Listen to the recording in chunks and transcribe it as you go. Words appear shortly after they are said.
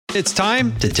It's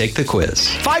time to take the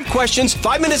quiz. 5 questions,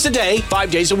 5 minutes a day,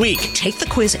 5 days a week. Take the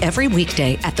quiz every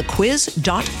weekday at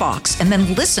thequiz.fox and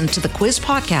then listen to the quiz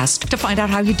podcast to find out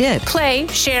how you did. Play,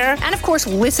 share, and of course,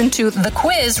 listen to the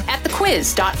quiz at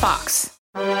thequiz.fox.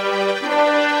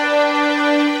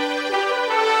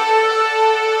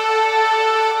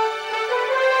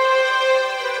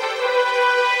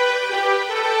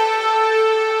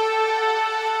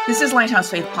 This is Lighthouse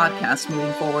Faith Podcast,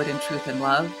 moving forward in truth and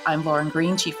love. I'm Lauren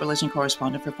Green, Chief Religion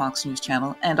Correspondent for Fox News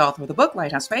Channel and author of the book,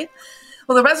 Lighthouse Faith.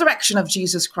 Well, the resurrection of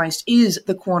Jesus Christ is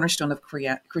the cornerstone of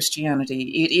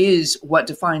Christianity. It is what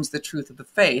defines the truth of the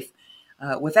faith.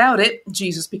 Without it,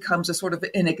 Jesus becomes a sort of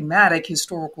enigmatic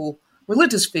historical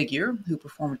religious figure who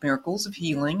performed miracles of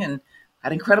healing and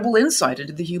had incredible insight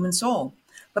into the human soul.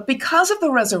 But because of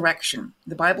the resurrection,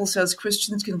 the Bible says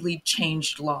Christians can lead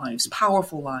changed lives,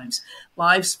 powerful lives,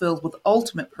 lives filled with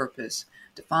ultimate purpose,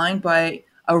 defined by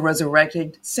a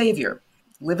resurrected Savior,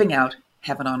 living out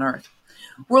heaven on earth.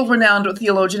 World-renowned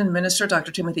theologian and minister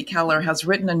Dr. Timothy Keller has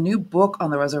written a new book on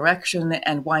the resurrection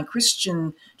and why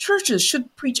Christian churches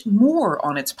should preach more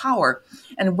on its power,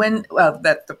 and when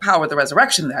that the power of the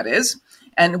resurrection, that is.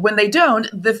 And when they don't,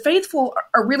 the faithful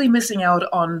are really missing out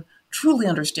on truly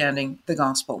understanding the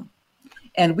gospel.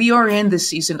 And we are in this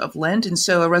season of Lent, and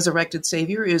so a resurrected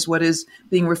Savior is what is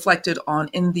being reflected on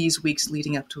in these weeks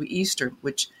leading up to Easter,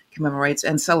 which commemorates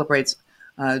and celebrates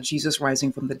Jesus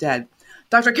rising from the dead.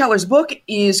 Dr. Keller's book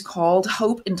is called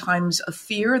Hope in Times of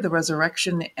Fear, the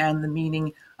Resurrection and the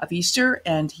Meaning of Easter,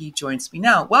 and he joins me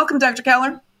now. Welcome, Dr.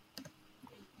 Keller.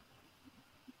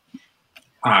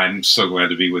 I'm so glad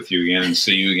to be with you again and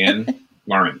see you again,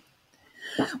 Lauren.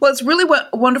 Well, it's really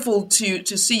wonderful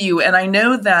to see you, and I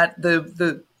know that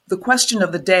the question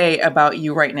of the day about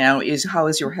you right now is how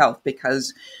is your health?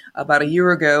 Because about a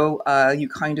year ago, you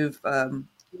kind of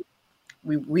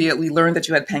we learned that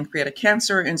you had pancreatic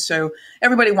cancer, and so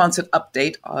everybody wants an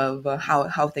update of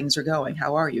how things are going.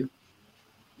 How are you?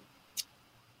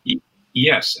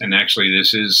 Yes, and actually,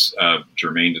 this is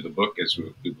germane to the book, as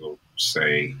we will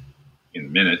say in a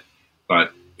minute,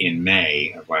 but in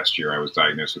May of last year, I was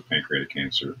diagnosed with pancreatic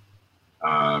cancer,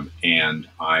 and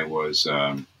I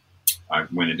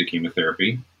went into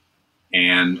chemotherapy,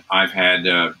 and I've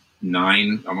had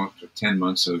 9, almost 10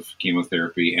 months of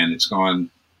chemotherapy, and it's gone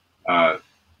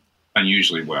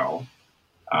unusually well.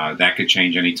 That could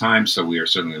change any time, so we are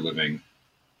certainly living,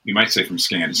 you might say, from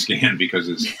scan to scan, because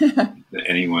it's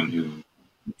anyone who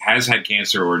has had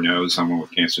cancer or knows someone with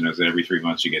cancer knows that every 3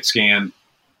 months you get scanned,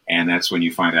 and that's when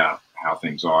you find out how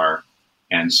things are.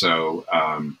 And so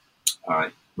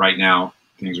right now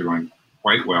things are going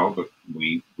quite well, but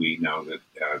we know that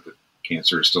the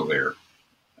cancer is still there.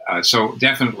 So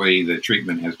definitely the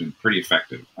treatment has been pretty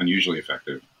effective, unusually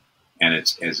effective. And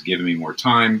it has given me more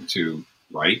time to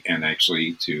write and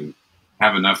actually to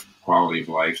have enough quality of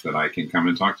life that I can come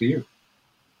and talk to you.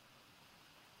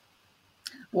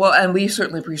 Well, and we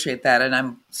certainly appreciate that. And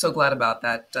I'm so glad about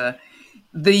that.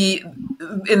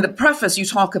 In the preface, you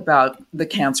talk about the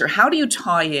cancer. How do you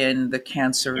tie in the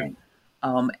cancer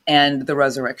and the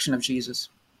resurrection of Jesus?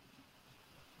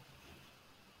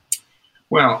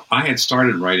 Well, I had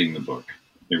started writing the book.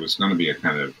 It was going to be a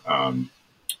kind of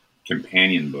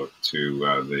companion book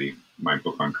to my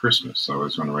book on Christmas. So I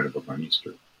was going to write a book on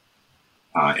Easter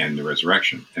and the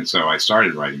resurrection. And so I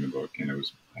started writing the book, and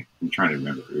I'm trying to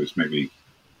remember, it was maybe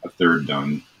a third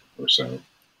done or so.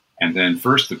 And then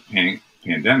first the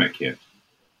pandemic hit,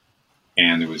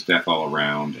 and there was death all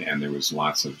around, and there was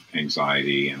lots of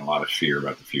anxiety and a lot of fear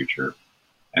about the future.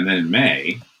 And then in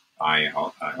May, I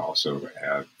also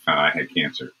found I had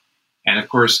cancer. And of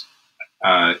course,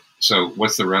 so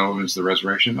what's the relevance of the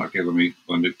resurrection? Okay, let me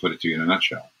put it to you in a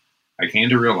nutshell. I came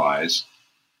to realize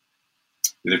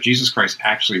that if Jesus Christ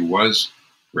actually was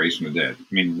raised from the dead,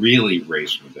 I mean, really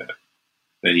raised from the dead,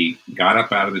 that he got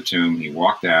up out of the tomb, he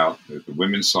walked out, the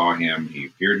women saw him, he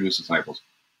appeared to his disciples.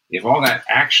 If all that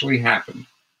actually happened,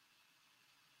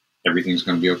 everything's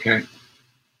going to be okay.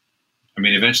 I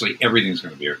mean, eventually everything's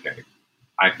going to be okay.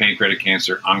 I have pancreatic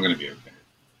cancer, I'm going to be okay.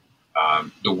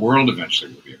 The world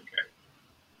eventually will be okay.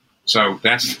 So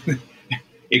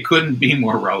it couldn't be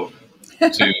more relevant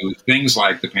to things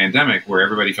like the pandemic, where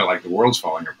everybody felt like the world's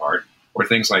falling apart, or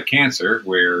things like cancer,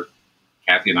 where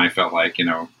Kathy and I felt like,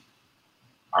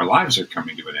 our lives are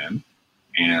coming to an end.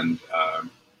 And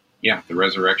the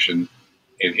resurrection,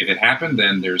 if it happened,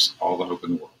 then there's all the hope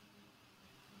in the world.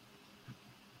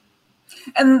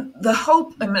 And the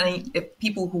hope, I mean, if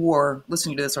people who are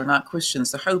listening to this are not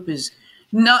Christians, the hope is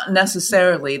not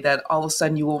necessarily that all of a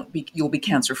sudden you'll be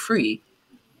cancer free,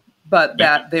 but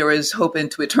that there is hope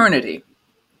into eternity.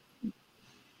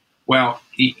 Well,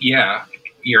 yeah,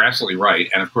 you're absolutely right.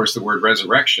 And of course, the word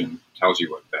resurrection tells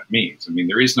you what that means. I mean,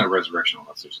 there is no resurrection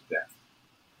unless there's a death.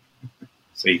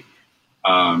 See,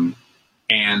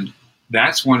 and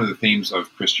that's one of the themes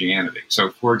of Christianity.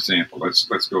 So, for example, let's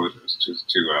go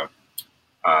to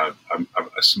a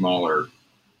smaller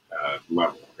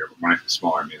level. When I say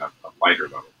smaller, I mean a lighter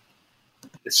level.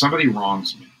 If somebody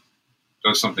wrongs me,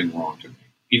 does something wrong to me,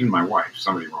 even my wife,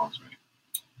 somebody wrongs me,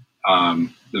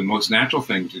 the most natural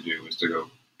thing to do is to go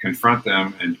confront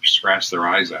them and scratch their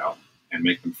eyes out and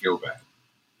make them feel bad.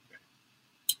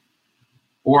 Okay.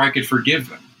 Or I could forgive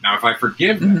them. Now, if I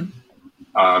forgive them,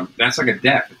 that's like a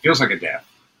death. It feels like a death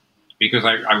because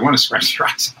I want to scratch their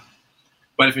eyes out.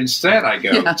 But if instead I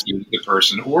go to the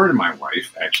person or to my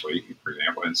wife, actually, for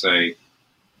example, and say,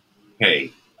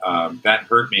 hey, that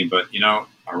hurt me, but,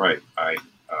 all right,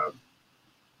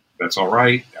 that's all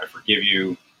right. I forgive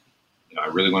you. I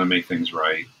really want to make things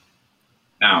right.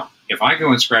 Now, if I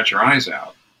go and scratch your eyes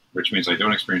out, which means I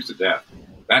don't experience the death,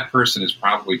 that person is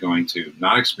probably going to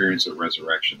not experience a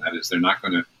resurrection. That is, they're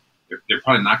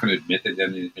probably not going to admit they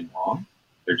did anything wrong.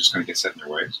 They're just going to get set in their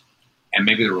ways. And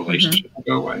maybe the relationship will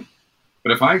go away.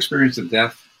 But if I experience the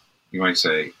death, you might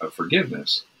say, of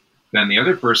forgiveness, then the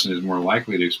other person is more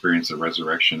likely to experience the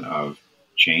resurrection of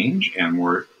change and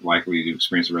more likely to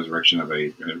experience the resurrection of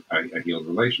a healed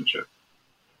relationship.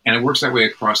 And it works that way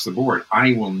across the board.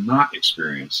 I will not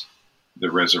experience the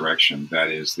resurrection,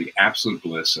 that is the absolute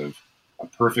bliss of a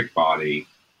perfect body,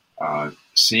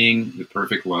 seeing the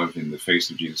perfect love in the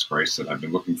face of Jesus Christ that I've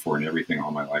been looking for in everything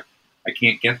all my life. I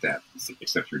can't get that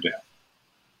except through death.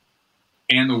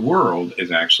 And the world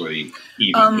is actually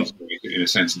even, in a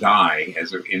sense, die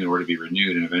in order to be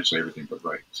renewed and eventually everything put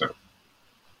right. So,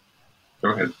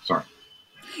 go ahead. Sorry.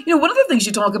 One of the things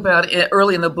you talk about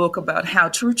early in the book about how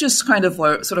churches kind of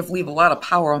sort of leave a lot of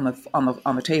power on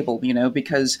the table,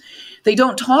 because they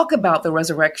don't talk about the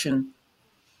resurrection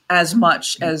as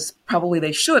much as probably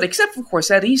they should, except of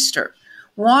course at Easter.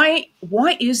 Why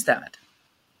is that?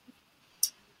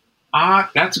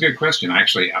 That's a good question.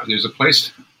 Actually, there's a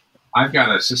place. I've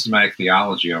got a systematic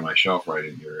theology on my shelf right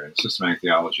in here, and systematic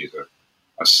theology is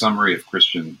a summary of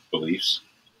Christian beliefs.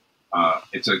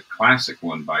 It's a classic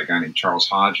one by a guy named Charles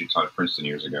Hodge, who taught at Princeton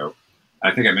years ago.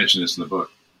 I think I mentioned this in the book.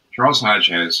 Charles Hodge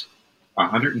has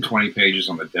 120 pages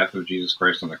on the death of Jesus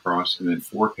Christ on the cross, and then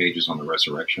 4 pages on the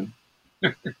resurrection.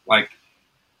 And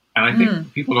I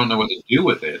think people don't know what to do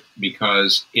with it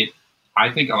because I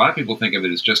think a lot of people think of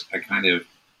it as just a kind of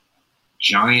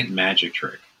giant magic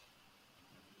trick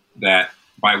that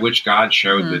by which God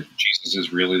showed that Jesus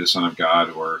is really the Son of God,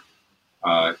 or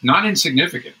not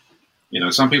insignificant.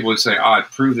 Some people would say,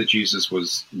 it proved that Jesus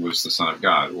was the Son of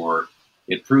God, or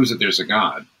it proves that there's a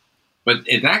God. But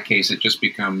in that case, it just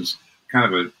becomes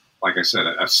kind of like I said,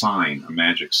 a sign, a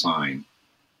magic sign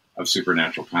of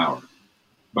supernatural power.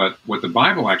 But what the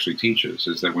Bible actually teaches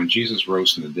is that when Jesus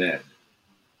rose from the dead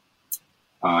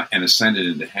and ascended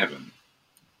into heaven,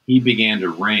 he began to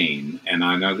reign. And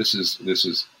I know this is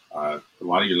a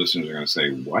lot of your listeners are going to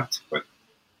say, what? But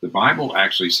the Bible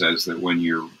actually says that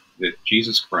that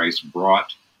Jesus Christ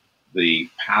brought the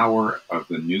power of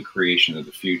the new creation of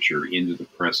the future into the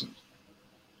present.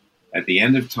 At the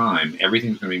end of time,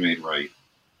 everything's going to be made right.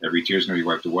 Every tear is going to be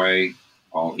wiped away.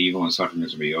 All evil and suffering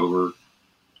is going to be over.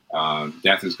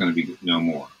 Death is going to be no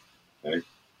more. Okay?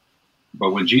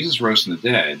 But when Jesus rose from the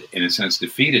dead, in a sense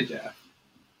defeated death,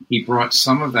 he brought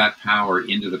some of that power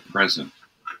into the present.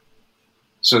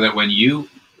 So that when you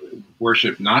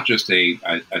worship not just a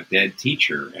dead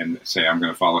teacher and say, I'm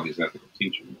going to follow his ethical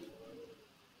teaching,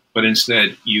 but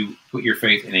instead you put your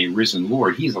faith in a risen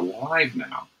Lord. He's alive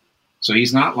now. So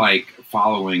he's not like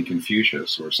following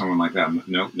Confucius or someone like that.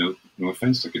 No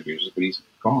offense to Confucius, but he's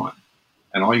gone.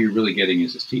 And all you're really getting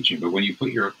is his teaching. But when you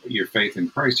put your faith in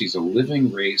Christ, he's a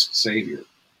living, raised Savior.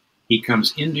 He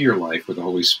comes into your life with the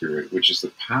Holy Spirit, which is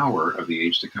the power of the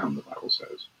age to come, the Bible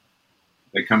says.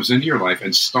 That comes into your life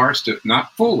and starts to,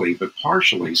 not fully, but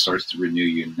partially starts to renew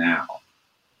you now.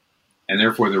 And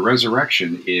therefore, the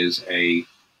resurrection is a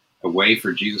way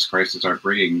for Jesus Christ to start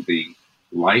bringing the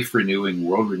life-renewing,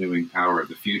 world-renewing power of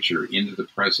the future into the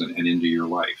present and into your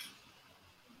life.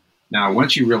 Now,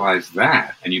 once you realize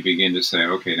that, and you begin to say,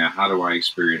 okay, now how do I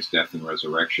experience death and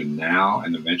resurrection now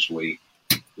and eventually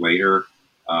later,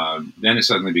 then it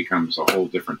suddenly becomes a whole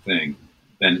different thing.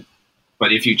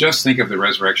 But if you just think of the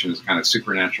resurrection as kind of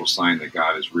supernatural sign that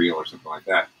God is real or something like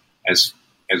that, as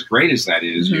great as that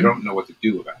is, you don't know what to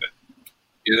do about it.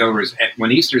 In other words,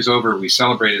 when Easter's over, we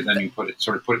celebrate it, then you put it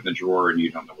in the drawer and you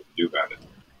don't know what to do about it.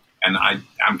 And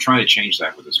I'm trying to change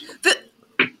that with this book.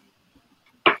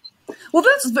 Well,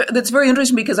 that's very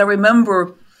interesting because I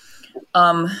remember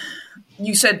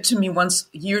You said to me once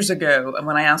years ago,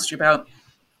 when I asked you about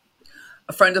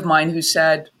a friend of mine who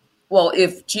said, well,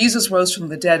 if Jesus rose from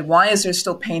the dead, why is there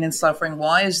still pain and suffering?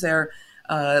 Why is there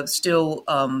still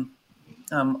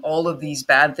all of these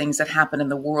bad things that happen in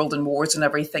the world and wars and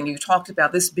everything? You talked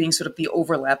about this being sort of the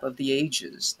overlap of the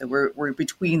ages, that we're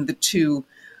between the two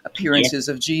appearances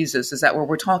of Jesus. Is that what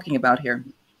we're talking about here?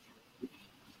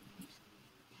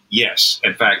 Yes.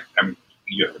 In fact,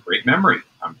 you have a great memory.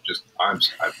 I'm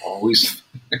always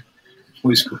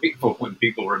grateful when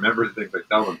people remember the things I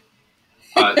tell them.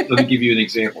 Let me give you an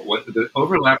example. What the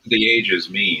overlap of the ages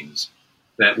means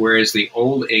that whereas the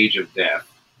old age of death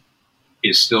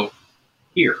is still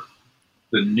here,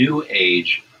 the new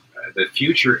age, the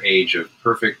future age of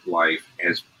perfect life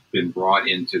has been brought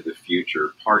into the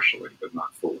future partially, but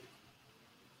not fully.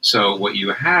 So what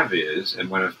you have is, and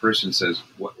when a person says,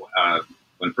 well,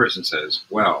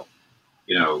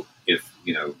 if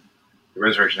the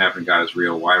resurrection happened, God is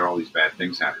real, why are all these bad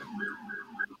things happening?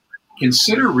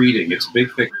 Consider reading, it's a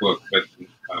big, thick book, but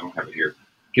I don't have it here.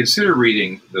 Consider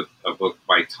reading a book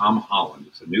by Tom Holland.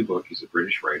 It's a new book. He's a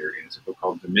British writer, and it's a book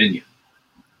called Dominion.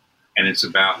 And it's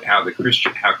about how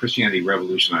Christianity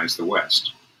revolutionized the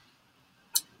West.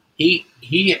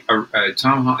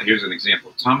 Tom Holland, here's an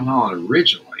example. Tom Holland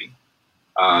originally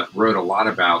wrote a lot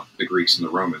about the Greeks and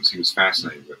the Romans. He was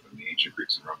fascinated with them, the ancient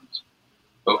Greeks and Romans.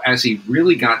 But as he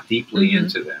really got deeply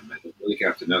into them and really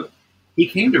got to know them, he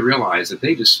came to realize that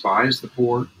they despised the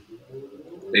poor,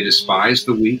 they despised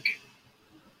the weak,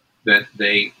 that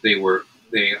the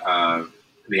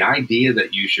idea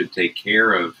that you should take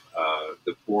care of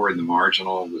the poor and the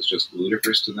marginal was just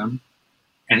ludicrous to them.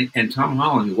 And Tom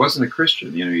Holland, who wasn't a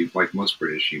Christian, like most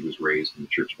British, he was raised in the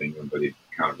Church of England, but he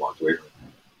kind of walked away from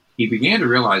it. He began to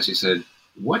realize, he said,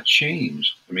 what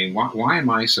changed? I mean, why am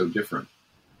I so different?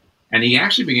 And he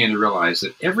actually began to realize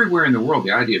that everywhere in the world,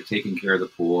 the idea of taking care of the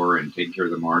poor and taking care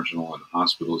of the marginal and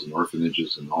hospitals and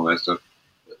orphanages and all that stuff,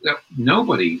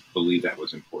 nobody believed that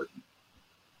was important.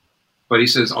 But he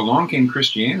says, along came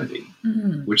Christianity,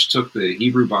 which took the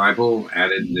Hebrew Bible,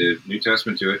 added the New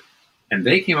Testament to it, and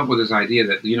they came up with this idea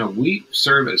that, we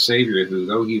serve a Savior who,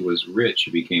 though he was rich,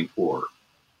 he became poor,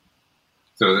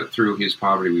 so that through his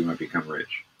poverty we might become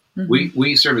rich.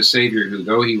 We serve a Savior who,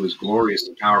 though he was glorious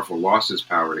and powerful, lost his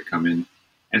power to come in.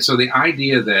 And so the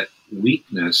idea that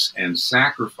weakness and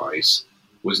sacrifice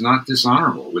was not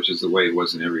dishonorable, which is the way it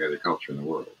was in every other culture in the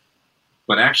world,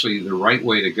 but actually the right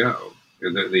way to go,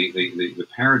 the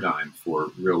paradigm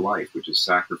for real life, which is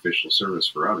sacrificial service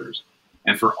for others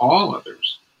and for all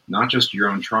others, not just your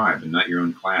own tribe and not your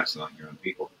own class, not your own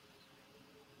people.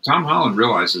 Tom Holland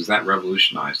realizes that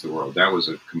revolutionized the world. That was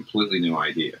a completely new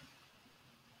idea.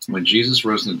 When Jesus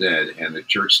rose from the dead and the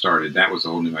church started, that was a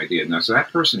whole new idea. Now, so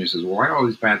that person who says, well, why do all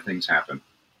these bad things happen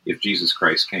if Jesus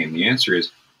Christ came? The answer is,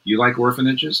 do you like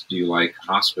orphanages? Do you like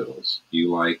hospitals? Do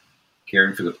you like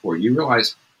caring for the poor? You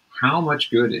realize how much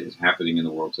good is happening in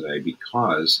the world today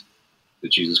because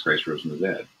that Jesus Christ rose from the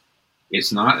dead.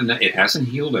 It hasn't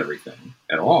healed everything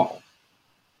at all.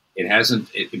 It hasn't.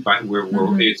 It's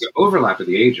an overlap of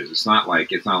the ages. It's not like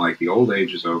the old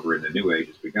age is over and the new age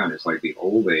has begun. It's like the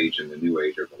old age and the new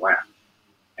age overlap.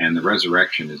 And the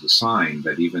resurrection is a sign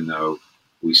that even though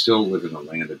we still live in a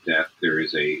land of death,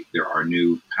 there are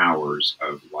new powers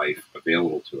of life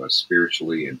available to us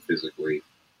spiritually and physically.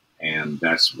 And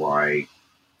that's why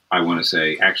I want to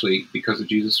say, actually, because of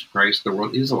Jesus Christ, the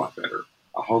world is a lot better,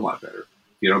 a whole lot better.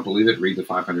 If you don't believe it, read the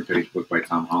 500-page book by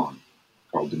Tom Holland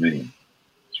called Dominion.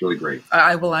 It's really great.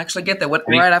 I will actually get that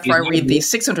right after I read the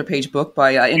 600-page book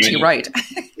by N.T. Wright.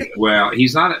 Well,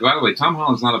 he's not. By the way, Tom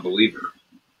Holland's not a believer,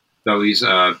 though he's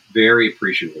very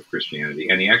appreciative of Christianity,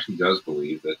 and he actually does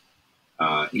believe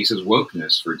that. He says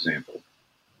wokeness, for example.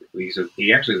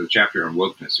 He actually has a chapter on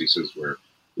wokeness. He says where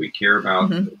we care about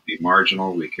the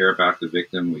marginal, we care about the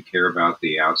victim, we care about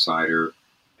the outsider,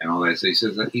 and all that. So he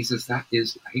says that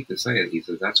is. I hate to say it. He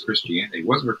says that's Christianity. If it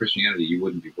wasn't for Christianity, you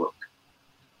wouldn't be woke.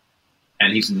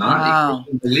 And he's not a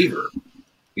Christian believer.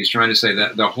 He's trying to say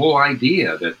that the whole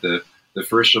idea that the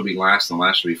first shall be last and the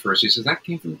last shall be first, he says that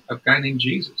came from a guy named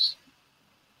Jesus.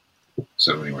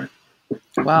 So anyway.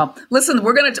 Wow. Listen,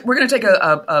 we're gonna take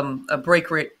a break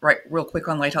real quick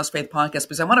on Lighthouse Faith Podcast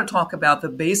because I want to talk about the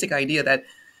basic idea that,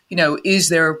 is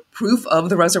there proof of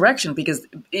the resurrection? Because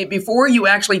before you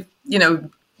actually,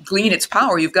 glean its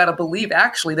power, you've got to believe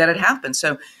actually that it happened.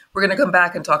 So we're going to come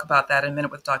back and talk about that in a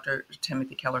minute with Dr.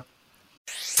 Timothy Keller.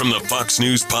 from the Fox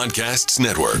News Podcasts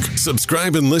Network.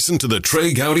 Subscribe and listen to the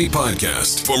Trey Gowdy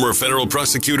Podcast. Former federal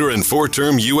prosecutor and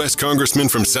 4-term U.S. Congressman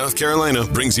from South Carolina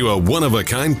brings you a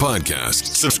one-of-a-kind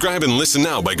podcast. Subscribe and listen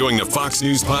now by going to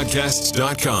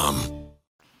foxnewspodcasts.com.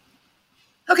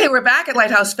 Okay, we're back at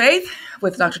Lighthouse Faith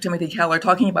with Dr. Timothy Keller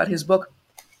talking about his book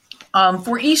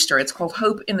for Easter. It's called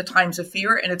Hope in the Times of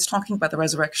Fear, and it's talking about the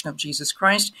resurrection of Jesus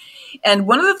Christ. And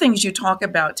one of the things you talk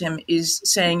about, Tim, is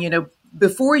saying,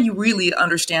 before you really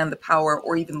understand the power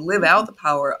or even live out the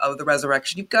power of the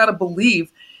resurrection, you've got to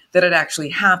believe that it actually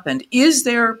happened. Is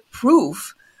there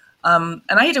proof? And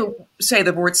I hate to say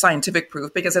the word scientific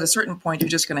proof, because at a certain point you're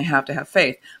just going to have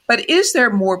faith. But is there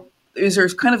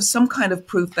kind of some kind of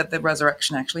proof that the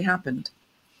resurrection actually happened?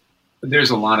 There's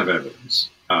a lot of evidence.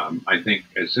 I think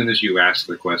as soon as you ask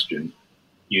the question,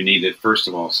 you need to first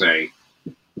of all say,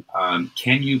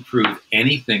 can you prove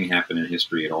anything happened in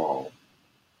history at all?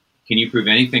 Can you prove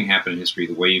anything happened in history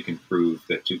the way you can prove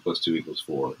that 2 + 2 =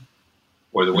 4?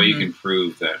 Or the way you can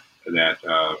prove that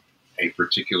a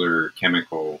particular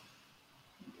chemical,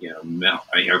 melt,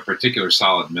 a particular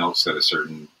solid melts at a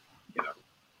certain,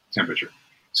 temperature?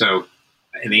 So,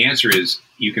 and the answer is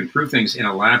you can prove things in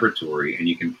a laboratory, and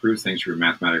you can prove things through a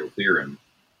mathematical theorem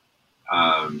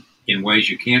in ways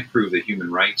you can't prove that human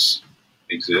rights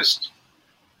exist.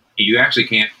 You actually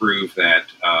can't prove that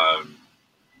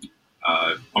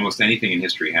almost anything in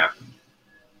history happened,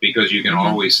 because you can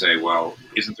always say, well,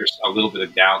 isn't there a little bit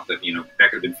of doubt that, that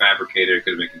could have been fabricated, it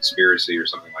could have been conspiracy or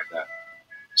something like that.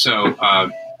 So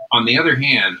on the other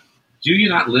hand, do you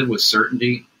not live with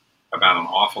certainty about an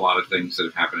awful lot of things that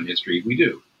have happened in history? We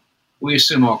do. We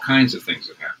assume all kinds of things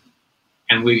have happened,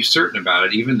 and we're certain about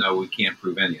it, even though we can't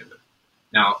prove any of it.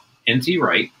 Now, N.T.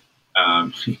 Wright,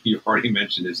 you've already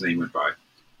mentioned his name went by.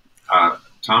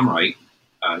 Tom Wright,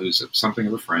 who's something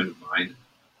of a friend of mine,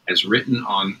 has written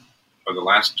for the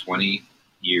last 20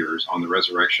 years on the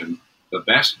resurrection, the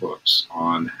best books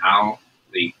on how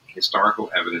the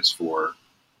historical evidence for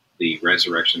the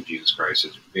resurrection of Jesus Christ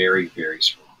is very, very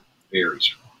strong, very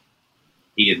strong.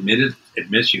 He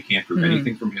admits you can't prove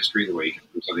anything from history the way you can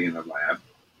prove something in the lab.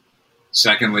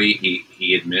 Secondly,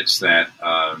 he admits that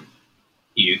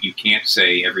you can't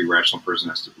say every rational person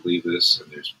has to believe this,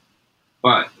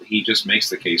 but he just makes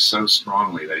the case so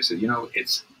strongly that he said,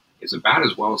 it's about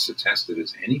as well attested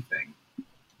as anything,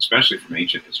 especially from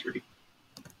ancient history,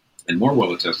 and more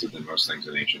well attested than most things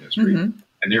in ancient history.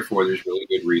 And therefore, there's really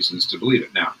good reasons to believe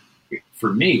it. Now,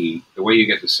 for me, the way you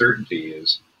get to certainty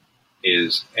is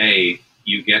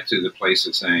you get to the place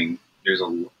of saying there's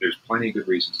plenty of good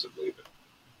reasons to believe it.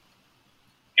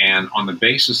 And on the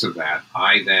basis of that,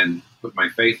 I then put my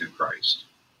faith in Christ.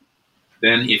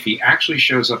 Then if he actually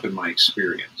shows up in my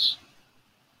experience,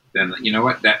 then you know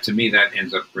what? That to me, that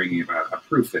ends up bringing about a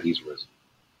proof that he's risen.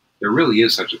 There really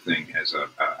is such a thing as an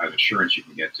assurance you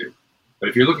can get to. But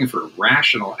if you're looking for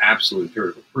rational, absolute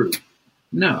empirical proof,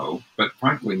 no. But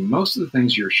frankly, most of the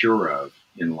things you're sure of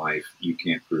in life, you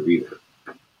can't prove either.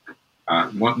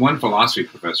 One philosophy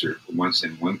professor once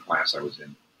in one class I was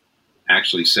in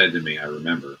actually said to me, I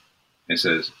remember, it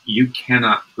says, you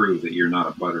cannot prove that you're not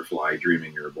a butterfly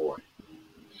dreaming you're a boy.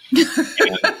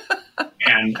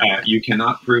 and you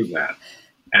cannot prove that.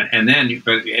 And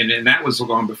that was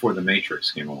long before The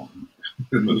Matrix came along,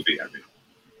 the movie, I mean.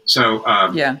 So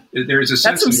there's a sense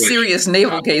that's some serious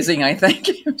navel gazing, I think.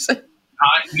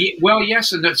 Well,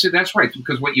 yes, and that's right.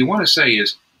 Because what you want to say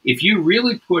is, if you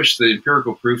really push the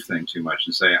empirical proof thing too much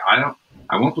and say, I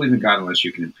won't believe in God unless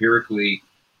you can empirically,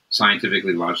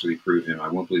 scientifically, logically prove him, I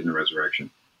won't believe in the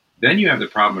resurrection, then you have the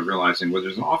problem of realizing, well,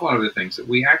 there's an awful lot of other things that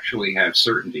we actually have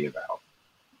certainty about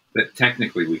that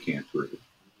technically we can't prove.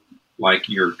 Like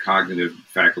your cognitive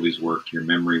faculties work, your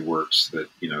memory works, that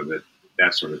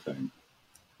sort of thing.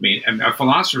 I mean, a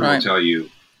philosopher will tell you,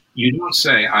 you don't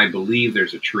say, I believe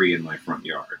there's a tree in my front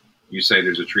yard. You say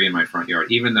there's a tree in my front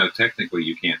yard, even though technically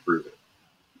you can't prove it.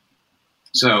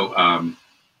 So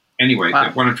anyway,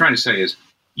 what I'm trying to say is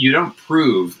you don't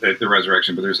prove that the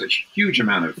resurrection, but there's a huge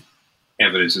amount of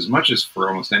evidence, as much as for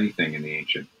almost anything in the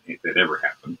ancient that ever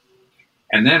happened.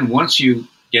 And then once you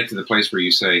get to the place where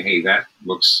you say, hey, that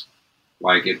looks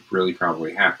like it really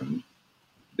probably happened,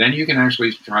 then you can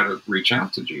actually try to reach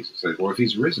out to Jesus. Say, well, if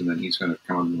he's risen, then he's going to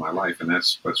come into my life, and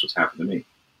that's what's happened to me.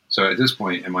 So at this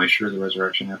point, am I sure the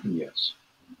resurrection happened? Yes.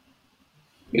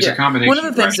 It's a combination. One of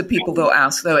the things that people though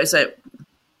ask though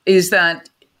is that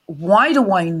why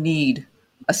do I need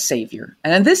a savior?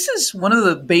 And this is one of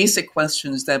the basic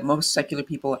questions that most secular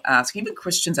people ask. Even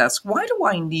Christians ask, why do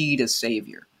I need a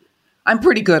savior? I'm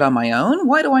pretty good on my own.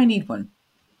 Why do I need one?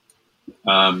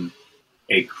 A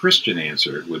Christian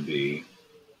answer would be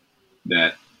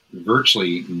that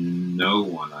virtually no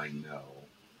one I know,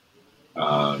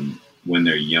 when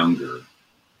they're younger,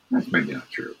 that's maybe not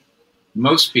true.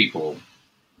 Most people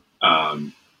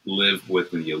live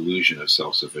with the illusion of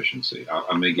self-sufficiency.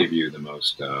 I may give you the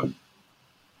most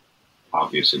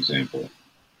obvious example.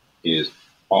 Is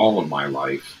all of my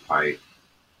life, I've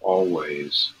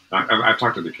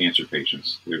talked to the cancer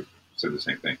patients who said the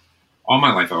same thing. All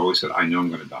my life, I always said, I know I'm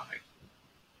going to die.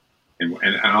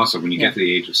 And also, when you get to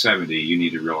the age of 70, you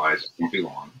need to realize it won't be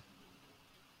long.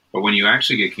 But when you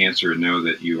actually get cancer and know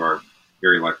that you are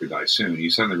very likely to die soon, you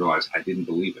suddenly realize, I didn't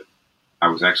believe it. I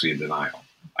was actually in denial.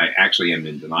 I actually am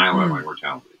in denial of my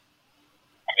mortality.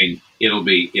 I mean, it'll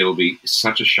be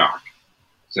such a shock.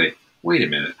 Say, wait a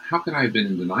minute, how could I have been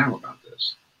in denial about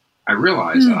this? I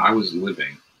realized that I was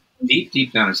living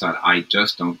deep down inside. I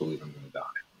just don't believe I'm going to die.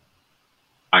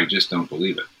 I just don't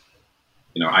believe it.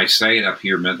 You know, I say it up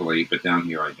here mentally, but down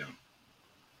here I don't.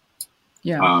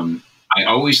 Yeah. I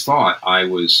always thought I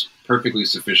was perfectly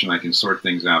sufficient. I can sort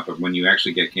things out. But when you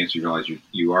actually get cancer, you realize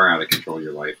you are out of control of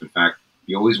your life. In fact,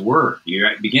 you always were. You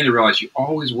begin to realize you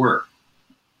always were.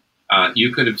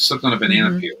 You could have slipped on a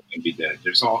banana peel and be dead.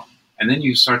 And then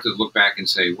you start to look back and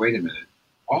say, wait a minute,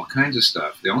 all kinds of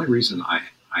stuff. The only reason I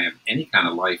have any kind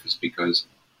of life is because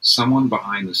someone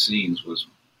behind the scenes was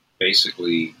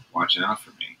basically watching out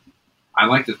for me. I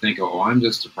like to think, I'm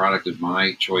just a product of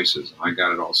my choices and I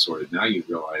got it all sorted. Now you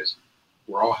realize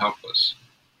we're all helpless.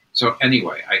 So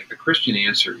anyway, the Christian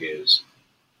answer is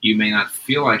you may not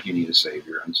feel like you need a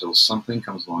savior until something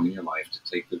comes along in your life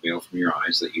to take the veil from your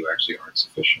eyes that you actually aren't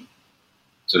sufficient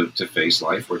to face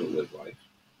life or to live life.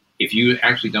 If you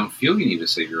actually don't feel you need a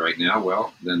savior right now,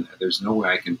 well, then there's no way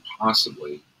I can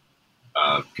possibly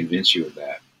convince you of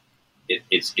that.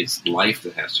 It's life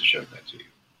that has to show that to you.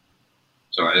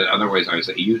 So in other ways, I would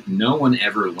say no one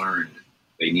ever learned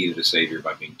they needed a savior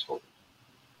by being told.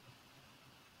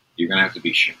 You're going to have to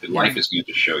be life is going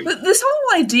to show you. But this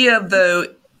whole idea of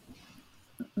the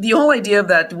whole idea of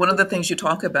that, one of the things you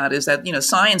talk about is that,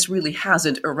 science really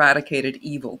hasn't eradicated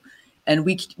evil. And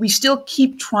we still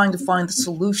keep trying to find the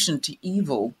solution to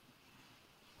evil,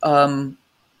 through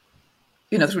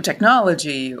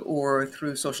technology or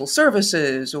through social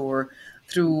services or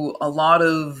through a lot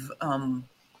of,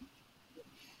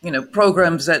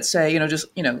 programs that say,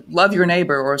 love your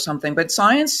neighbor or something. But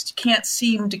science can't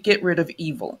seem to get rid of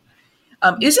evil.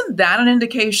 Isn't that an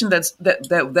indication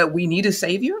that we need a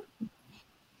savior?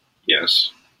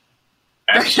 Yes,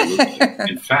 absolutely.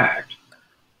 In fact,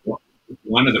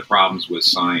 one of the problems with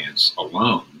science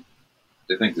alone,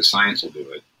 I think the science will do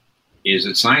it, is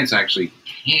that science actually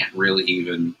can't really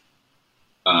even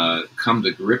come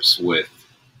to grips with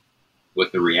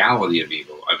the reality of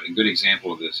evil. I mean, a good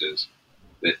example of this is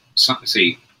that,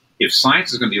 if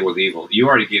science is going to deal with evil, you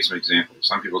already gave some examples.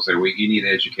 Some people say, well, you need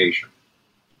education.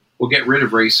 We'll get rid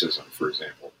of racism, for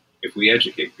example, if we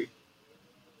educate people.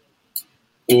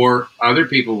 Or other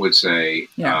people would say,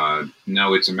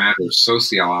 no, it's a matter of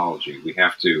sociology. We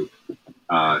have to,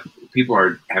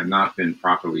 people have not been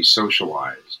properly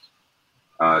socialized.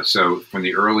 So from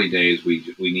the early days,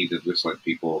 we need to just let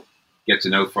people get to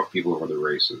know people of other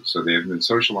races. So they haven't been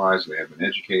socialized, they haven't been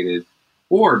educated.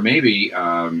 Or maybe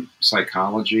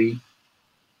psychology.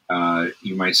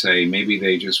 You might say maybe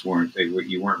they just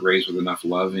you weren't raised with enough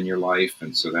love in your life,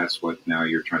 and so that's what now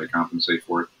you're trying to compensate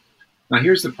for it. Now,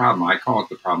 here's the problem. I call it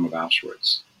the problem of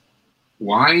Auschwitz.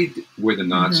 Why were the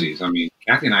Nazis? I mean,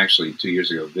 Kathy and I actually 2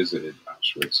 years ago visited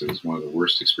Auschwitz. It was one of the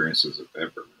worst experiences I've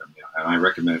ever, and I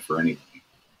recommend it for anyone.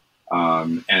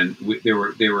 And there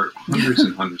were hundreds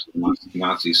and hundreds of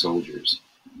Nazi soldiers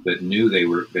that knew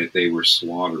that they were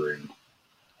slaughtering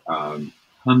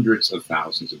hundreds of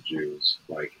thousands of Jews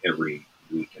like every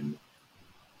week, and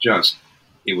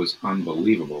it was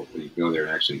unbelievable when you go there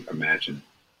and actually imagine.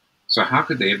 So how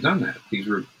could they have done that? These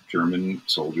were German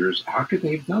soldiers. How could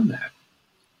they have done that?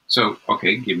 So,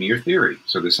 okay, give me your theory.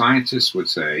 So the scientists would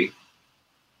say,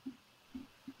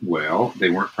 well, they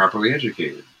weren't properly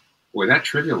educated. Boy, that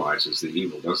trivializes the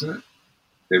evil, doesn't it?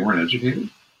 They weren't educated.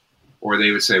 Or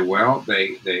they would say, well, as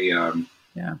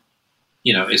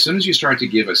soon as you start to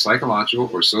give a psychological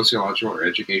or sociological or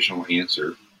educational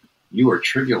answer, you are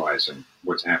trivializing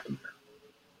what's happened there.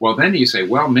 Well, then you say,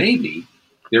 well, maybe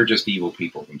they're just evil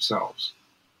people themselves.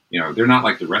 They're not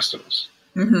like the rest of us.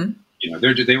 Mm-hmm.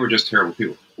 They were just terrible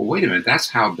people. Well, wait a minute. That's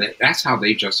how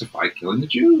they justified killing the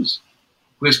Jews.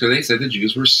 Because they said the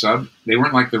Jews were they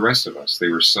weren't like the rest of us. They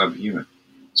were subhuman.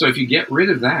 So if you get rid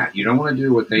of that, you don't want to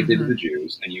do what they did to the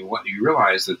Jews, and you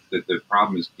realize that the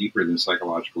problem is deeper than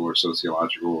psychological or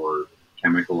sociological or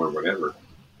chemical or whatever.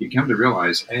 You come to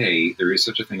realize, A, there is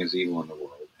such a thing as evil in the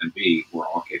world, and B, we're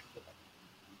all capable of it.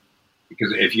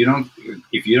 Because if you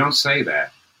don't say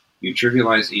that, you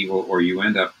trivialize evil, or you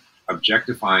end up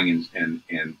objectifying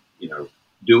and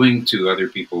doing to other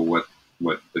people what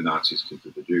the Nazis did to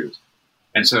the Jews.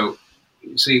 And so,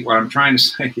 see, what I'm trying to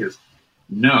say is,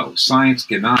 no, science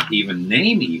cannot even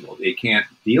name evil. It can't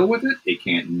deal with it. It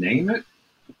can't name it.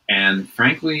 And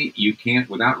frankly, you can't,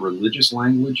 without religious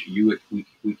language,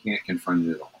 we can't confront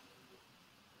it at all.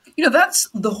 That's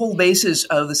the whole basis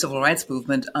of the civil rights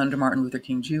movement under Martin Luther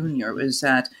King Jr. is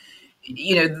that,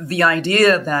 the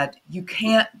idea that you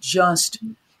can't just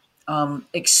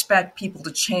expect people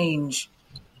to change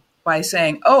by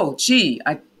saying, oh, gee,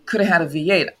 I could have had a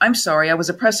V8. I'm sorry, I was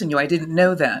oppressing you. I didn't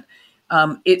know that.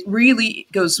 It really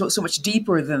goes so much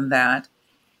deeper than that.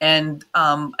 And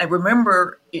I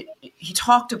remember he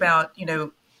talked about,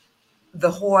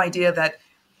 the whole idea that,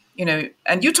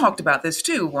 and you talked about this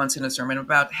too once in a sermon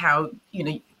about how,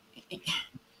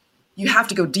 you have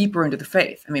to go deeper into the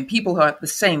faith. I mean, people who have the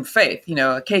same faith,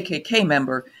 a KKK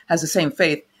member has the same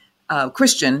faith,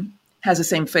 Christian has the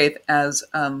same faith as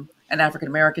an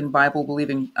African-American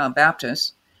Bible-believing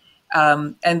Baptist.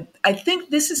 And I think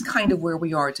this is kind of where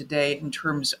we are today in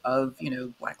terms of,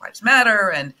 Black Lives Matter.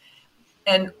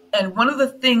 And one of the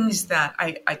things that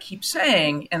I keep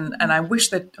saying, and I wish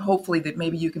that hopefully that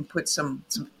maybe you can put some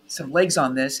legs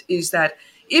on this, is that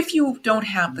if you don't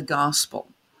have the gospel,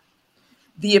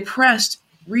 the oppressed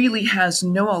really has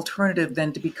no alternative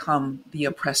than to become the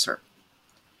oppressor,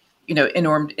 in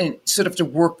order sort of to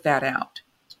work that out,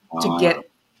 to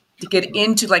get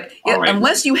into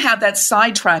unless you have that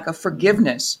sidetrack of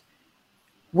forgiveness,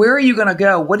 where are you going to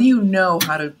go? What do you know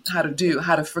how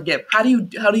to forgive? How do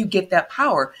you get that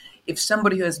power if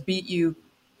somebody who has beat you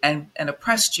and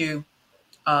oppressed you?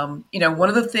 One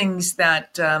of the things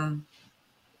that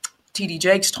T.D.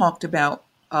 Jakes talked about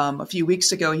a few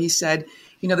weeks ago, he said,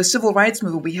 the civil rights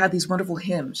movement, we had these wonderful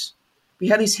hymns. We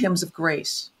had these hymns of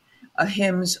grace,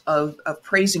 hymns of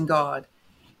praising God.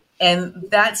 And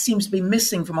that seems to be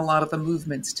missing from a lot of the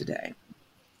movements today.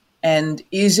 And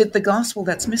is it the gospel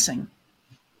that's missing?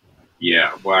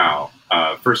 Yeah, wow.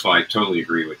 First of all, I totally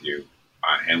agree with you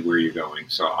and where you're going.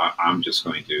 So I'm just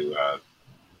going to,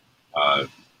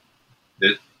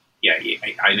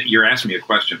 you're asking me a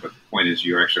question, but the point is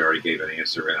you actually already gave an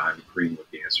answer, and I'm agreeing with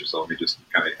the answer. So let me just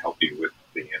kind of help you with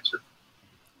the answer.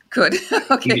 Good.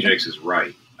 Okay. T.D. Jakes is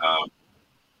right.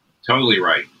 Totally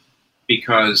right.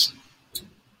 Because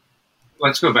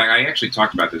let's go back. I actually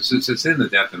talked about this. It's in the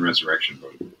Death and Resurrection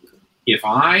book. If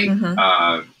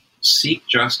I seek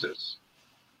justice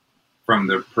from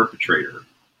the perpetrator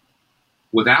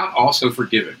without also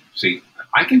forgiving, see,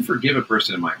 I can forgive a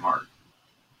person in my heart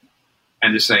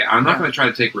and to say, I'm not going to try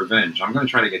to take revenge. I'm going to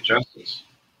try to get justice.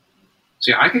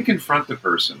 See, I could confront a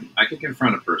person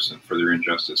for their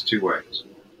injustice two ways.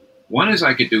 One is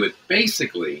I could do it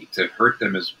basically to hurt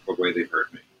them as the way they've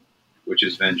hurt me, which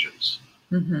is vengeance.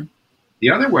 Mm-hmm. The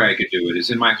other way I could do it is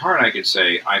in my heart, I could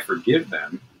say, I forgive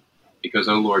them because,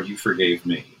 oh Lord, you forgave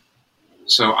me.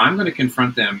 So I'm going to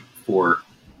confront them for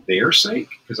their sake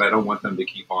because I don't want them to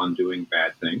keep on doing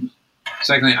bad things.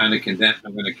 Secondly, I'm going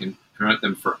to confront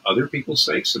them for other people's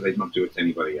sake so they don't do it to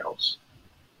anybody else.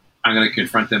 I'm going to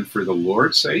confront them for the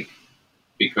Lord's sake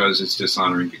because it's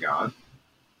dishonoring to God.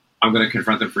 I'm going to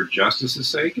confront them for justice's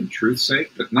sake and truth's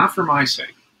sake, but not for my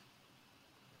sake.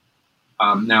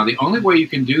 Now, the only way you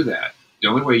can do that, the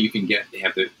only way you can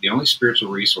the only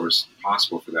spiritual resource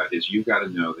possible for that is you've got to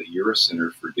know that you're a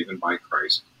sinner forgiven by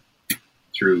Christ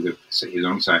through his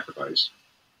own sacrifice.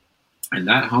 And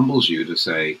that humbles you to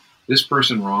say, this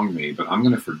person wronged me, but I'm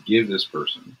going to forgive this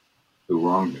person who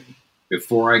wronged me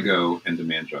before I go and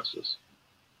demand justice.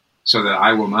 So that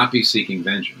I will not be seeking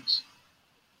vengeance,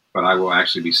 but I will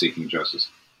actually be seeking justice.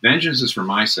 Vengeance is for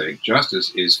my sake.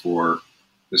 Justice is for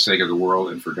the sake of the world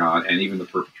and for God and even the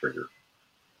perpetrator.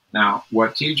 Now,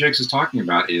 what T.D. Jakes is talking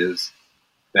about is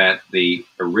that the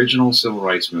original civil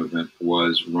rights movement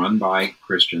was run by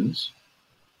Christians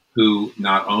who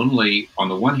not only, on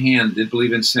the one hand, did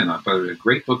believe in sin, but a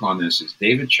great book on this is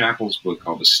David Chappell's book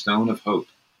called The Stone of Hope.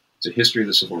 It's a history of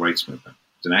the civil rights movement.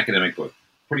 It's an academic book,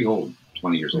 pretty old,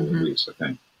 20 years old at least, I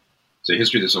think. It's a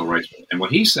history of the civil rights movement. And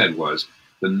what he said was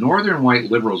the northern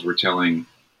white liberals were telling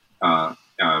Martin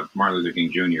Luther King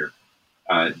Jr.,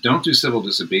 don't do civil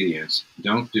disobedience,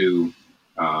 don't do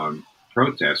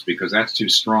protest because that's too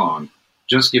strong.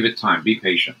 Just give it time. Be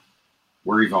patient.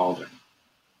 We're evolving.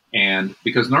 And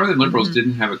because northern liberals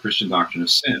didn't have a Christian doctrine of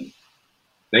sin,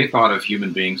 they thought of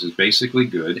human beings as basically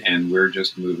good, and we're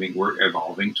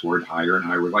evolving toward higher and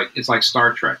higher. It's like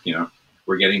Star Trek,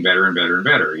 we're getting better and better and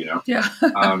better, Yeah.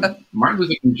 Martin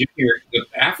Luther King Jr., the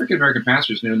African-American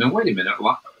pastors knew, no, wait a minute,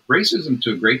 racism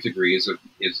to a great degree is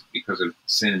because of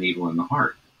sin and evil in the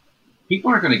heart. People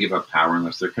aren't going to give up power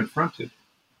unless they're confronted.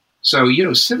 So,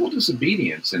 civil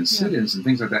disobedience and sit-ins and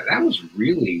things like that, that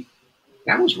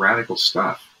was radical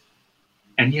stuff.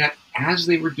 And yet, as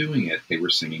they were doing it, they were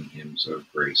singing hymns of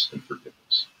grace and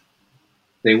forgiveness.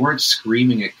 They weren't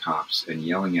screaming at cops and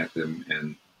yelling at them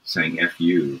and saying F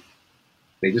you.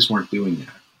 They just weren't doing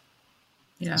that.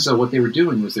 Yeah. So what they were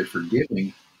doing was they're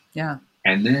forgiving Yeah.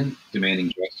 and then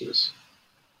demanding justice.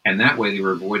 And that way they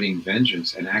were avoiding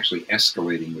vengeance and actually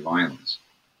escalating the violence.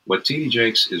 What T.D.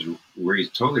 Jakes is where he's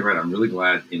totally right. I'm really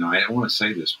glad, I don't want to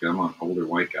say this because I'm an older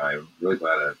white guy. I'm really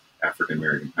glad an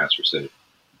African-American pastor said it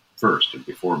first and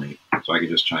before me, so I could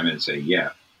just chime in and say,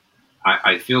 yeah.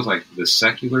 I feel like the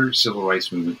secular civil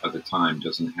rights movement of the time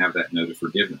doesn't have that note of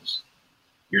forgiveness.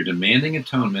 You're demanding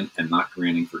atonement and not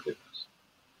granting forgiveness.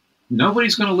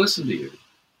 Nobody's going to listen to you.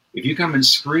 If you come and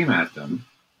scream at them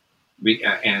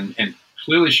and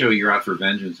clearly show you're out for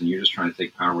vengeance and you're just trying to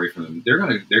take power away from them, they're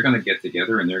going to get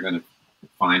together and they're going to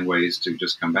find ways to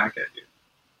just come back at you.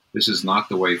 This is not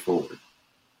the way forward.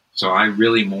 So I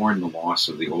really mourn the loss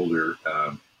of the older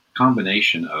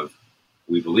combination of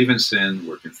we believe in sin,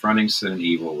 we're confronting sin and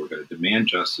evil, we're going to demand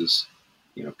justice,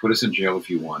 put us in jail if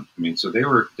you want. I mean, so they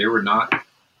weren't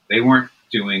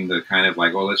doing the kind of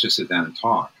like, oh, let's just sit down and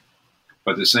talk.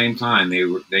 But at the same time, they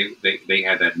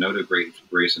had that note of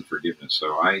grace and forgiveness.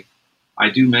 So I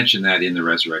do mention that in the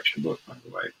Resurrection book, by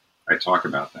the way. I talk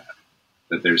about that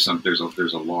there's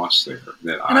a loss there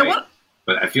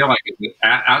but I feel like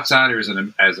outsiders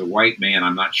and as a white man,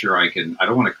 I'm not sure I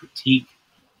don't want to critique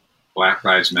Black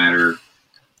Lives Matter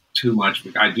too much.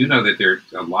 I do know that there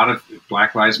are a lot of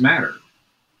Black Lives Matter,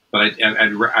 but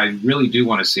I really do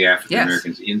want to see African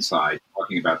Americans inside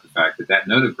talking about the fact that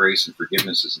note of grace and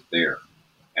forgiveness isn't there,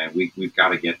 and we've got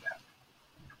to get that.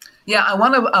 Yeah, I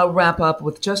want to wrap up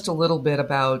with just a little bit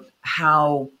about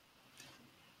how.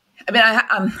 I mean,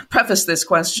 I preface this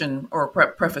question or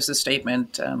preface this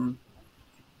statement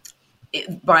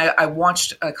I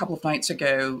watched a couple of nights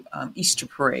ago Easter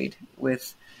Parade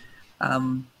with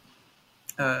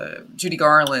Judy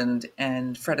Garland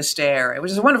and Fred Astaire. It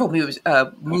was a wonderful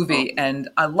movie, and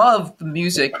I love the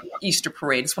music. Easter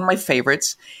Parade, it's one of my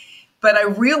favorites. But I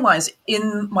realized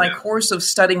in my course of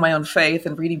studying my own faith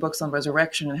and reading books on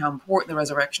resurrection and how important the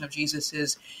resurrection of Jesus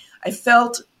is,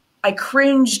 I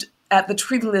cringed at the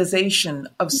trivialization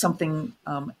of something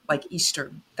like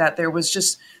Easter, that there was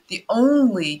just the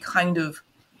only kind of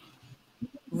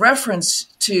reference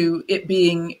to it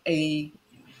being a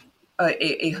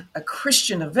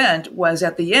Christian event was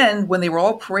at the end when they were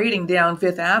all parading down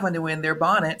Fifth Avenue in their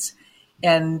bonnets,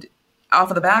 and off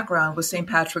in the background was St.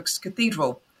 Patrick's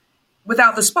Cathedral,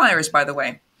 without the spires, by the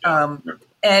way.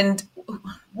 And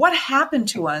what happened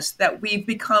to us that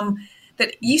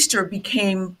that Easter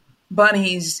became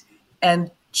bunnies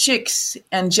and chicks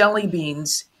and jelly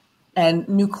beans and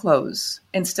new clothes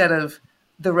instead of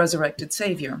the resurrected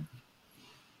Savior?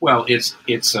 Well, it's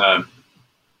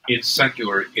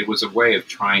secular. It was a way of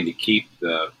trying to keep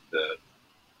the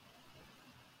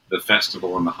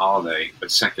festival and the holiday,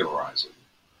 but secularize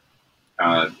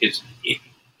it.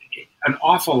 An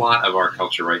awful lot of our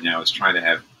culture right now is trying to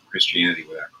have Christianity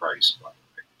without Christ.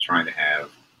 Trying to have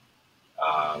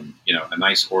a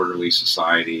nice orderly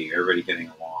society, everybody getting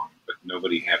along, but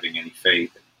nobody having any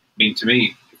faith. I mean, to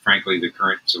me, frankly, the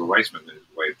current civil rights movement is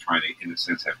a way of trying to, in a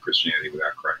sense, have Christianity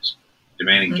without Christ,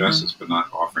 demanding justice but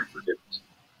not offering forgiveness.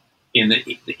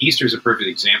 The Easter is a perfect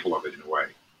example of it in a way.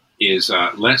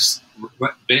 Let's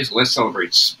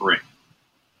celebrate spring.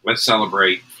 Let's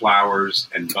celebrate flowers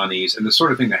and bunnies and the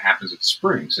sort of thing that happens at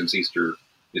spring, since Easter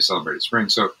is celebrated spring.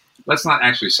 So let's not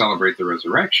actually celebrate the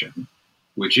resurrection,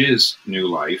 which is new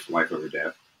life, life over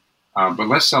death. But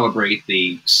let's celebrate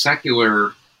the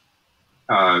secular,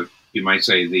 you might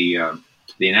say the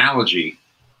analogy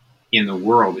in the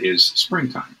world is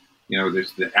springtime.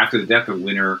 There's after the death of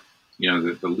winter,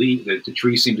 the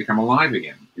trees seem to come alive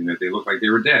again. They look like they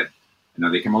were dead. And now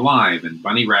they come alive, and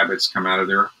bunny rabbits come out of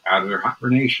their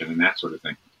hibernation and that sort of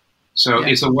thing. So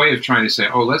it's a way of trying to say,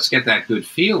 oh, let's get that good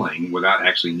feeling without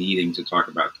actually needing to talk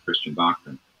about the Christian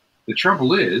doctrine. The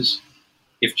trouble is,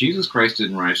 if Jesus Christ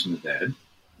didn't rise from the dead,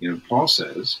 Paul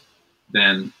says,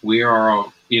 then we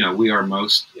are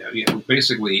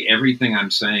basically everything I'm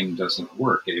saying doesn't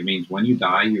work. It means when you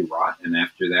die, you rot, and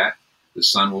after that, the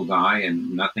sun will die,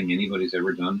 and nothing anybody's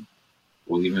ever done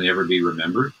will even ever be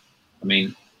remembered. I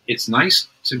mean, it's nice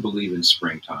to believe in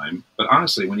springtime, but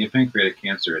honestly, when you have pancreatic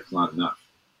cancer, it's not enough.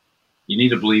 You need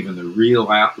to believe in the real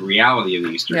reality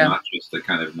of Easter, not just the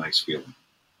kind of nice feeling.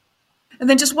 And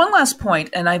then just one last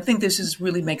point, and I think this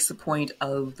really makes the point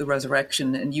of the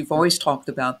resurrection. And you've always talked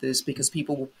about this because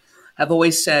people have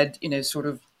always said, sort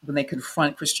of when they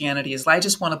confront Christianity, is I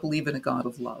just want to believe in a God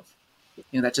of love,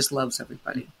 that just loves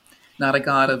everybody, not a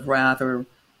God of wrath or,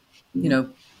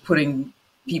 putting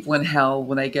people in hell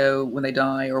when they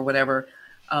die or whatever.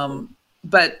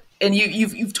 But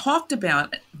you've talked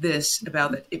about this,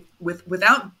 about it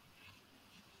without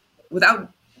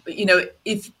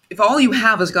if all you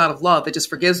have is God of love that just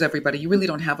forgives everybody, you really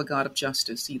don't have a God of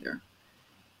justice either.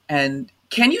 And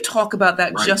can you talk about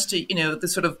that, right, just to to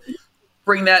sort of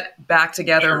bring that back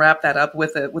together, sure, and wrap that up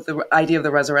with the idea of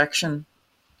the resurrection?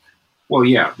 Well,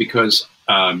 yeah, because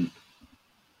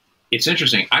it's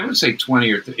interesting. I would say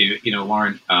 20 or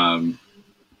Lauren,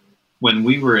 when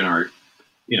we were in our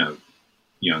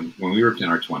when we were in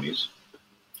our 20s,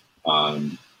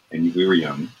 and we were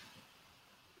young,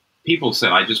 people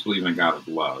said, I just believe in a God of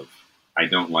love. I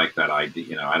don't like that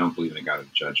idea. I don't believe in a God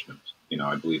of judgment.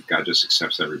 I believe God just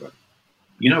accepts everybody.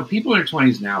 People in their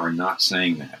 20s now are not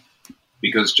saying that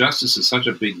because justice is such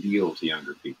a big deal to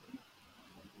younger people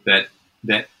that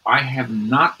I have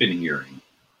not been hearing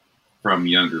from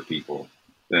younger people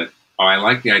that, I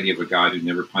like the idea of a God who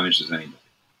never punishes anybody.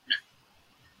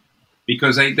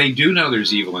 Because they do know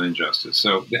there's evil and injustice.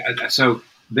 So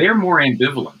they're more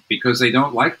ambivalent because they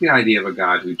don't like the idea of a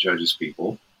God who judges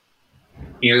people.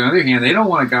 On the other hand, they don't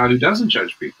want a God who doesn't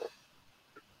judge people.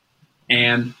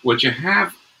 And what you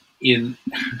have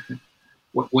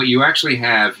what you actually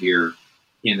have here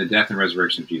in the death and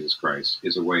resurrection of Jesus Christ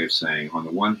is a way of saying, on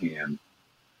the one hand,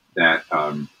 that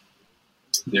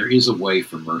there is a way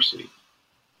for mercy.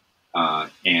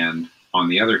 And on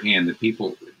the other hand,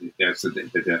 that's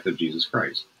the death of Jesus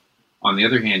Christ. On the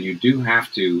other hand, you do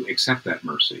have to accept that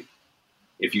mercy.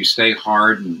 If you stay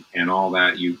hard and all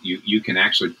that, you can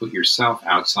actually put yourself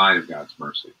outside of God's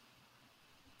mercy.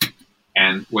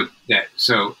 And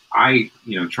so I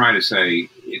try to say,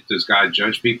 does God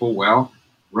judge people? Well,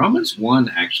 Romans 1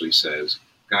 actually says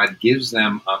God gives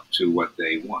them up to what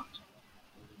they want.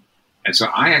 And so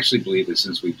I actually believe that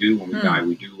since when we die,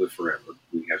 we do live forever.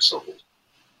 We have souls.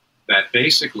 That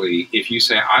basically, if you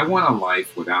say, I want a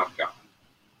life without God,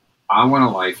 I want a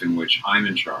life in which I'm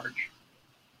in charge,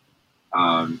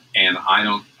 and I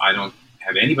don't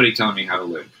have anybody telling me how to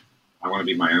live. I want to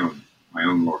be my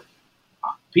own Lord.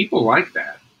 People like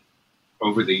that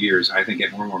over the years, I think,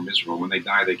 get more and more miserable. When they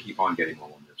die, they keep on getting more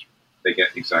and more miserable. They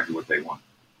get exactly what they want.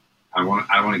 I want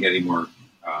to get any more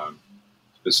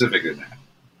specific than that.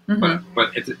 Mm-hmm.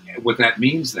 But what that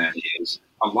means then is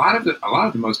a lot of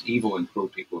the most evil and cruel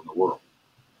people in the world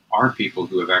are people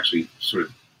who have actually sort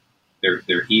of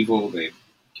they're evil. They've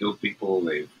killed people.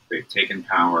 They've taken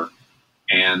power,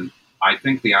 and I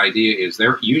think the idea is they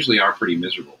usually are pretty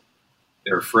miserable.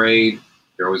 They're afraid.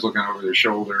 They're always looking over their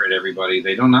shoulder at everybody.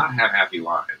 They do not have happy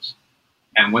lives,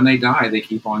 and when they die, they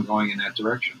keep on going in that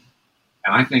direction.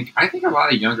 And I think a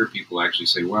lot of younger people actually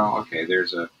say, well, okay,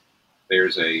 there's a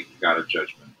God of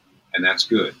judgment, and that's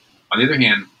good. On the other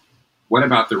hand, what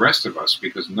about the rest of us?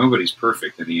 Because nobody's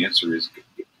perfect, and the answer is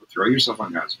throw yourself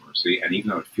on God's mercy, and even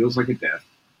though it feels like a death,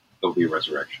 there'll be a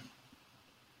resurrection.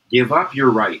 Give up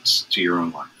your rights to your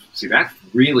own life. See, that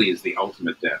really is the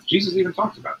ultimate death. Jesus even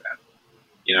talked about that.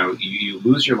 You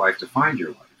lose your life to find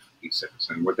your life, he says.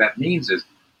 And what that means is,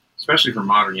 especially for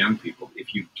modern young people,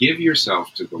 if you give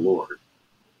yourself to the Lord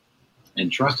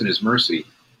and trust in his mercy,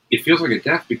 it feels like a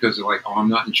death because they're like, I'm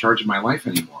not in charge of my life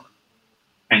anymore.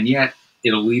 And yet,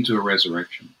 it'll lead to a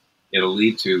resurrection. It'll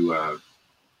lead to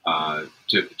a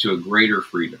greater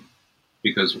freedom.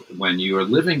 Because when you are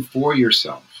living for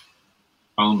yourself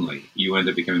only, you end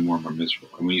up becoming more and more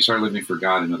miserable. And when you start living for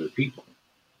God and other people,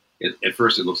 at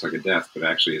first it looks like a death, but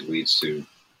actually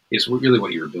it's really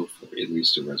what you were built for. It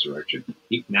leads to resurrection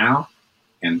now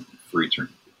and for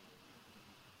eternity.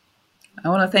 I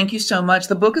want to thank you so much.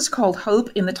 The book is called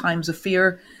Hope in the Times of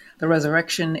Fear, the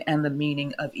Resurrection and the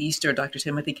Meaning of Easter. Dr.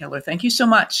 Timothy Keller, thank you so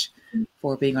much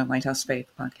for being on Lighthouse Faith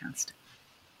podcast.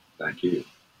 Thank you.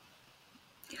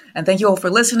 And thank you all for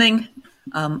listening.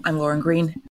 I'm Lauren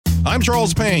Green. I'm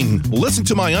Charles Payne. Listen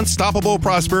to my Unstoppable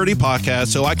Prosperity podcast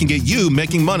so I can get you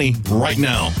making money right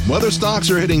now. Whether stocks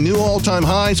are hitting new all-time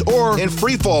highs or in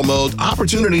free fall mode,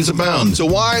 opportunities abound. So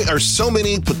why are so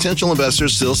many potential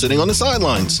investors still sitting on the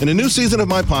sidelines? In a new season of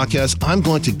my podcast, I'm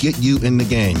going to get you in the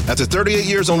game. After 38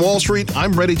 years on Wall Street,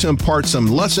 I'm ready to impart some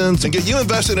lessons and get you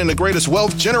invested in the greatest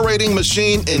wealth-generating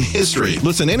machine in history.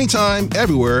 Listen anytime,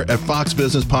 everywhere at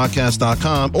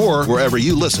foxbusinesspodcast.com or wherever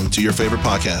you listen to your favorite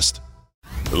podcast.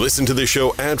 Listen to the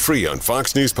show ad-free on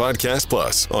Fox News Podcast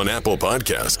Plus, on Apple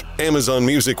Podcast, Amazon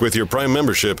Music with your Prime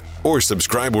membership, or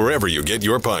subscribe wherever you get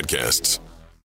your podcasts.